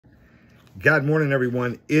God morning,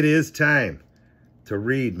 everyone. It is time to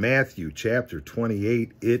read Matthew chapter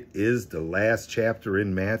 28. It is the last chapter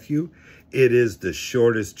in Matthew. It is the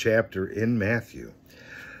shortest chapter in Matthew.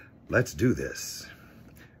 Let's do this.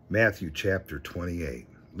 Matthew chapter 28.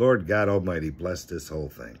 Lord God Almighty, bless this whole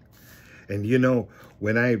thing. And you know,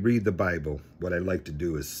 when I read the Bible, what I like to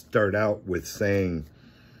do is start out with saying,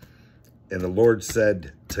 and the Lord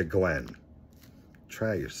said to Glenn,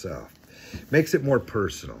 try yourself. Makes it more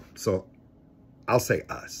personal. So I'll say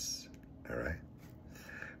us, all right?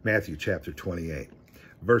 Matthew chapter 28,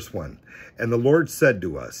 verse 1. And the Lord said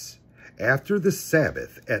to us, after the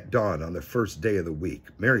Sabbath at dawn on the first day of the week,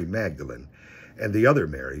 Mary Magdalene and the other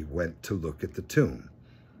Mary went to look at the tomb.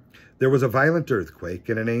 There was a violent earthquake,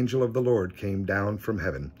 and an angel of the Lord came down from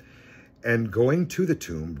heaven, and going to the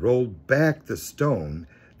tomb, rolled back the stone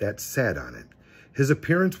that sat on it. His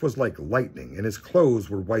appearance was like lightning, and his clothes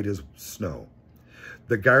were white as snow.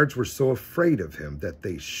 The guards were so afraid of him that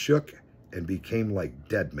they shook and became like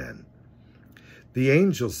dead men. The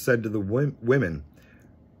angel said to the women,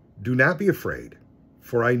 do not be afraid,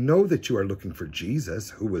 for I know that you are looking for Jesus,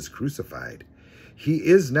 who was crucified. He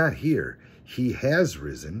is not here. He has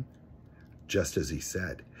risen, just as he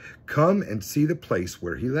said. Come and see the place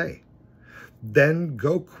where he lay. Then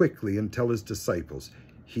go quickly and tell his disciples,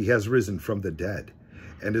 he has risen from the dead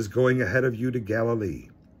and is going ahead of you to Galilee.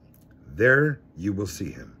 There you will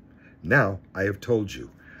see him. Now I have told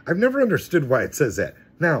you. I've never understood why it says that.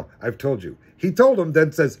 Now I've told you. He told them,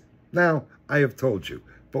 then says, now I have told you.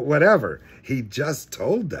 But whatever, he just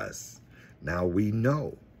told us. Now we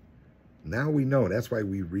know. Now we know. That's why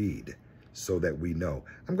we read, so that we know.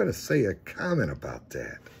 I'm going to say a comment about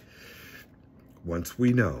that. Once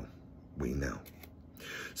we know, we know.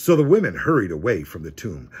 So the women hurried away from the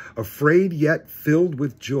tomb, afraid yet filled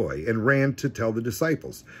with joy, and ran to tell the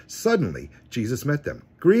disciples. Suddenly, Jesus met them.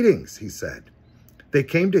 Greetings, he said. They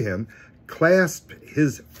came to him, clasped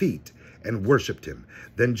his feet, and worshipped him.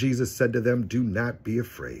 Then Jesus said to them, do not be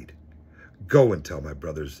afraid. Go and tell my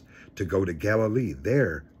brothers to go to Galilee.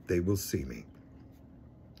 There they will see me.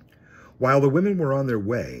 While the women were on their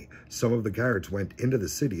way, some of the guards went into the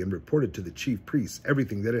city and reported to the chief priests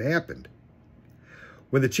everything that had happened.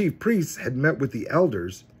 When the chief priests had met with the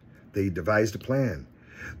elders, they devised a plan.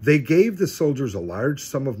 They gave the soldiers a large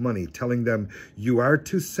sum of money, telling them, you are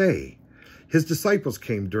to say, his disciples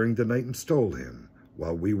came during the night and stole him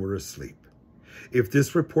while we were asleep. If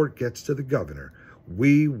this report gets to the governor,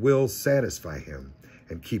 we will satisfy him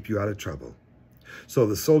and keep you out of trouble. So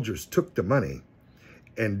the soldiers took the money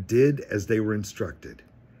and did as they were instructed.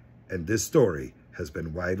 And this story has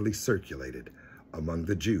been widely circulated among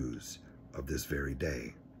the Jews of this very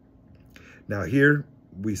day. Now here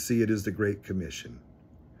we see it is the Great Commission.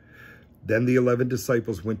 Then the 11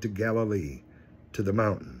 disciples went to Galilee, to the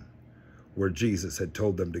mountain where Jesus had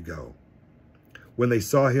told them to go. When they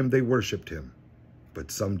saw him, they worshipped him,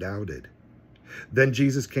 but some doubted. Then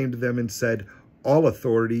Jesus came to them and said, all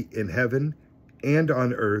authority in heaven and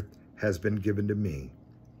on earth has been given to me.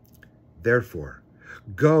 Therefore,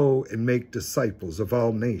 go and make disciples of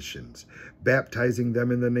all nations, baptizing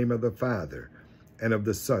them in the name of the Father and of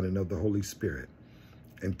the Son and of the Holy Spirit,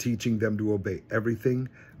 and teaching them to obey everything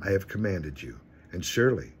I have commanded you. And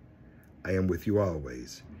surely I am with you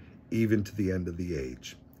always, even to the end of the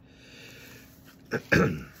age.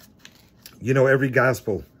 You know, every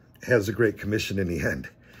gospel has a great commission in the end.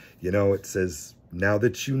 You know, it says, now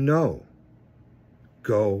that you know,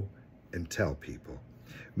 go and tell people.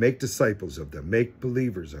 Make disciples of them. Make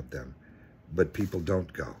believers of them. But people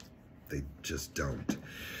don't go. They just don't.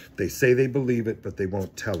 They say they believe it, but they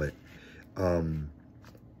won't tell it.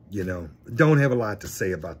 You know, don't have a lot to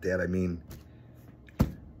say about that. I mean,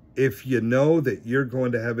 if you know that you're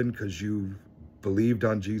going to heaven because you believed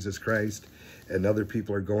on Jesus Christ and other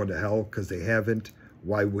people are going to hell because they haven't,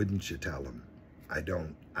 why wouldn't you tell them? I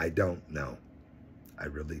don't know. I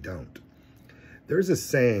really don't. There's a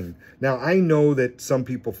saying. Now, I know that some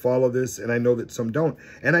people follow this, and I know that some don't.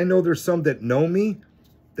 And I know there's some that know me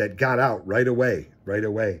that got out right away.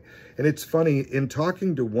 And it's funny, in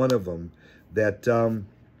talking to one of them, that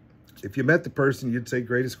if you met the person, you'd say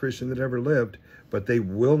greatest Christian that ever lived, but they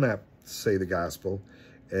will not say the gospel,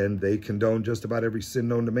 and they condone just about every sin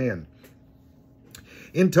known to man.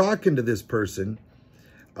 In talking to this person,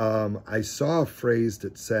 I saw a phrase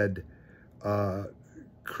that said,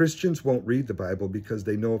 Christians won't read the Bible because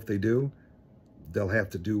they know if they do, they'll have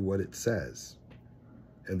to do what it says.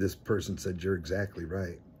 And this person said, you're exactly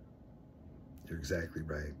right. You're exactly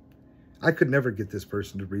right. I could never get this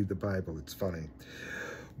person to read the Bible. It's funny.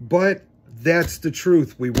 But that's the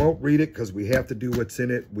truth. We won't read it because we have to do what's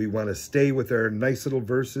in it. We want to stay with our nice little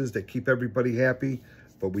verses that keep everybody happy,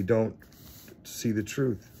 but we don't see the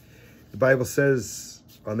truth. The Bible says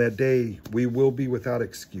on that day, we will be without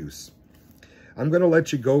excuse. I'm going to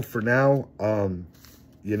let you go for now.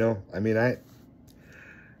 You know, I mean, I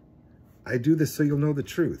do this so you'll know the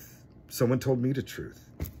truth. Someone told me the truth,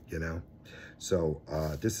 you know. So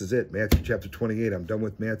this is it, Matthew chapter 28. I'm done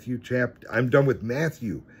with Matthew. I'm done with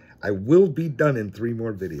Matthew. I will be done in 3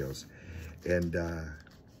 more videos. And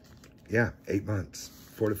yeah, 8 months,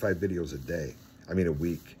 4 to 5 videos a day. I mean, a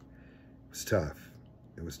week. It was tough.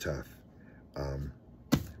 It was tough.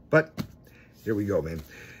 But here we go, man.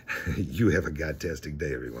 You have a God-tastic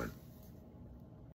day, everyone.